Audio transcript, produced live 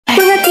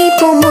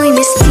tipo mo'y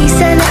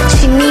mestiza na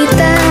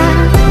chinita,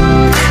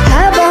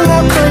 habang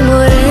ako'y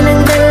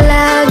morenang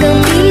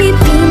dalagang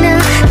Pilipina.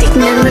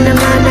 Tignan mo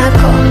naman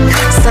ako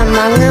sa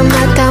mga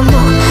mata mo,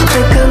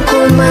 huwag kang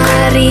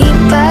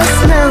kumaripas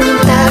ng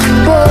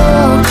takbo.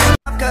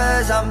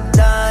 Cause I'm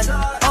done,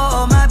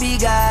 oo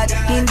mabigat,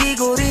 hindi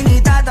ko rin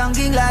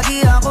itatangging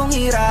lagi akong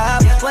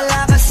hirap.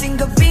 Wala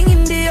kasing gabing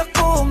hindi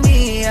ako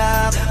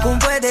umiyak, kung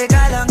pwede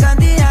ka lang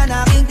gantihan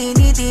aking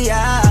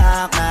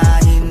tinitiyak,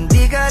 na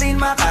hindi ka rin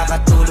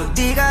makakatulog,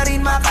 di ka rin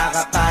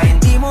makakakain,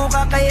 di mo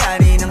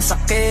kakayanin ang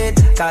sakit.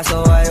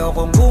 Kaso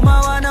ayokong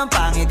gumawa ng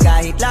pangit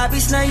kahit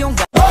labis na yung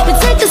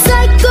It's like a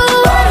psycho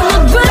out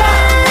of my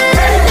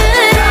brain,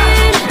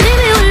 leave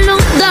me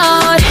alone,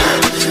 Lord.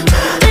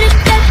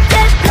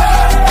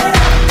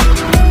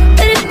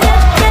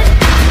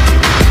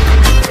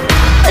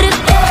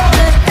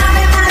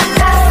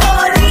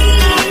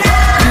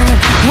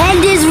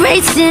 Head is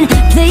racing,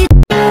 play.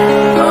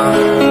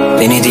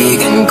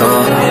 Tinitigan ko,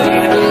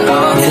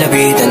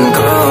 nilapitan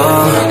ko,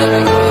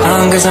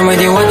 hanggang sa may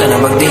diwata na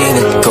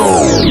magdilat ko.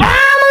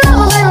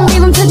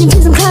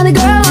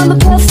 I'm a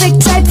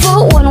perfect type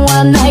for one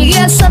night.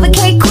 Yeah,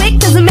 suffocate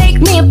quick, doesn't make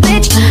me a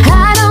bitch.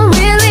 I don't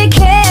really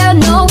care.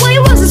 No, what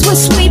it was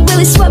sweet,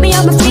 really swept me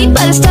off my feet,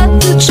 but I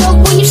start to choke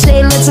when you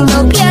say let's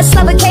elope. Yeah,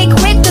 suffocate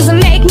quick, doesn't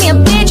make me a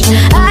bitch.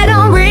 I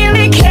don't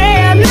really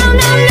care. No,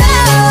 no, no.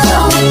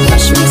 Don't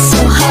push me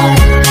so hard.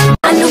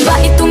 Ano ba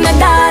itong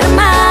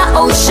nadarama?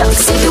 Oh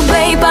shucks, ito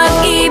ba'y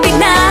pag-ibig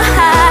na?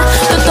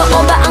 Totoo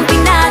ba ang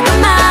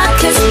pinagama?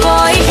 Cause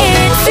boy,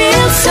 it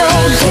feels so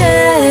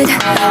good.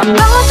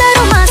 Bawat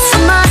aroma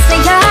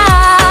masaya,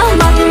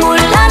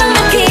 magmula nang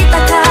nakita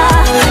ka,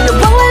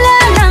 nawawala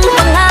ng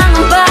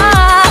pangangamba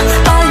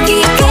pag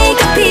ika'y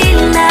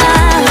kapiling na.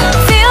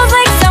 Feels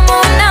like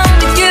someone I'm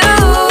with you,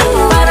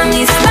 parang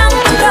islang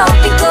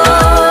pantropiko.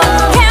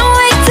 Can't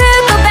wait to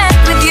go back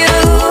with you,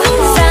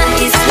 sa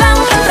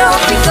islang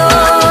pantropiko.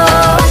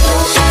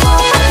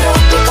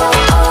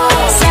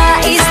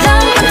 Sa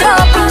islang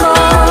pantropiko.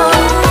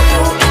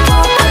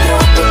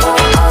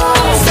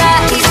 Sa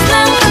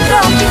islang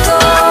pantropiko.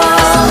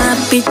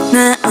 Sumapit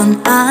na ang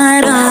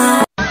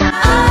araw.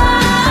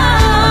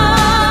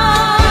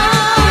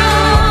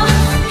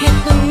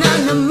 Ito na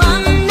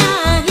naman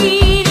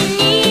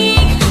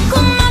naririnig,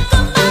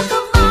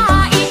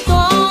 kumakapa-kapa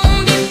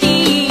itong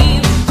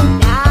dibdib.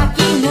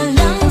 Lagi na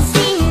lang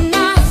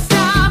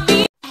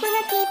sinasabi.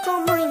 Mga tipo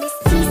mo'y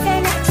mestiza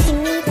na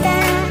chinita,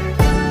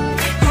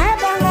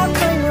 habang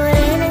ako'y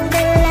morenang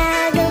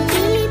dalagang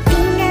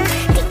Pilipina.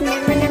 Tignan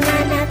mo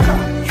naman ako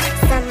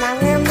sa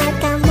mga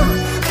mata mo,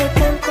 huwag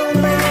kang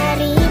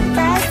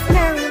kumaripas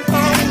ng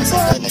takbo.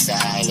 Susunod na sa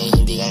akin ay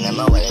hindi ka na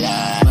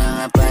mawala.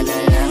 Mga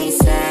panalangin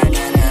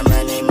sana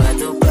naman ay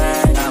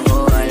matupad.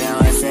 Ako walang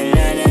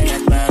kasalanan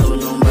at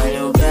marunong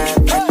malugat.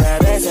 At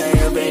para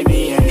sa'yo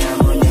baby, alam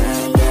mo na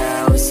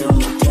hanggang ako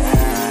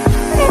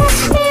sumukat.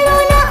 Pero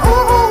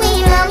nauuwi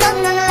lamang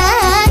ng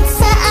lahat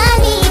sa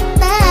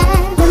alitan.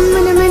 Alam mo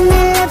naman na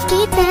love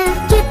kita,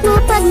 cute mo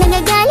pag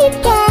nagagalit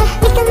ka.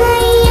 Di ka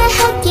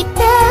maiyahag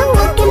kita,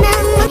 huwag ka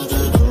nang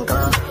Tinitigan ko,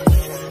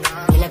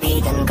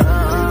 nilapitan ko,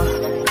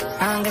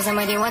 hanggang sa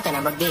may diwata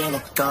na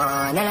magdilat ko.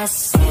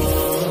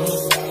 Nalasing,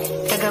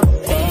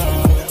 kagabi,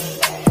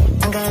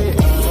 ang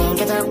galing,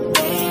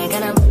 katabi,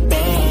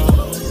 kanabi.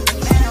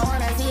 Man, I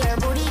wanna see her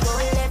booty go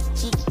left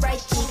cheek,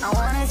 right cheek. I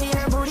wanna see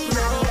her booty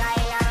go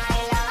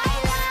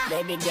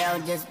baby girl,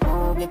 just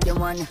move if you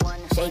wanna,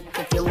 shake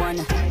if you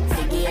wanna.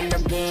 Sige,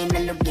 alugin,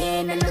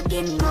 alugin,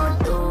 alugin mo,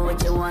 do what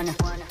you wanna,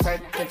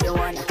 twerk if you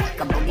wanna.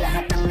 Kabog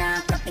lahat ng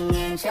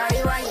nakatingin.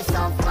 Shawty, why you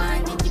so fun?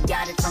 Did you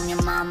got it from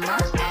your mama?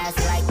 Ass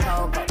like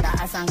coco,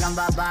 taas hanggang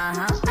baba,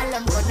 ha?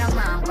 Alam ko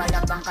naman,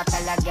 palabang ka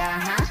talaga,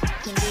 ha?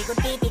 Hindi ko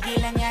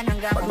titigilan yan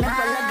hanggang pag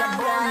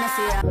napalagabong na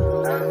siya.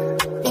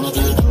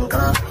 Tinitigan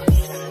ko,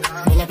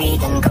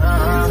 nilapitan ko,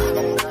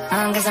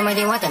 hanggang sa may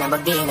diwata na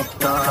magdilat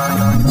ko.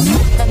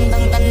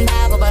 Tandang-tanda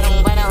ko parang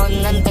panahon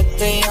ng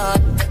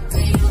tagtuyot.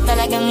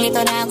 Talagang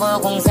lito na ako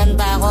kung saan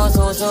pa ako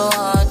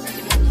susuot.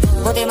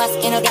 Buti mas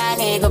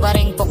inugali ko pa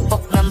rin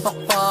pukpok ng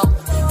pukpok,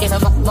 kesa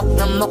mukpok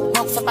ng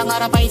mukpok sa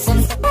pangarap ay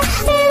suntok.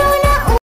 pero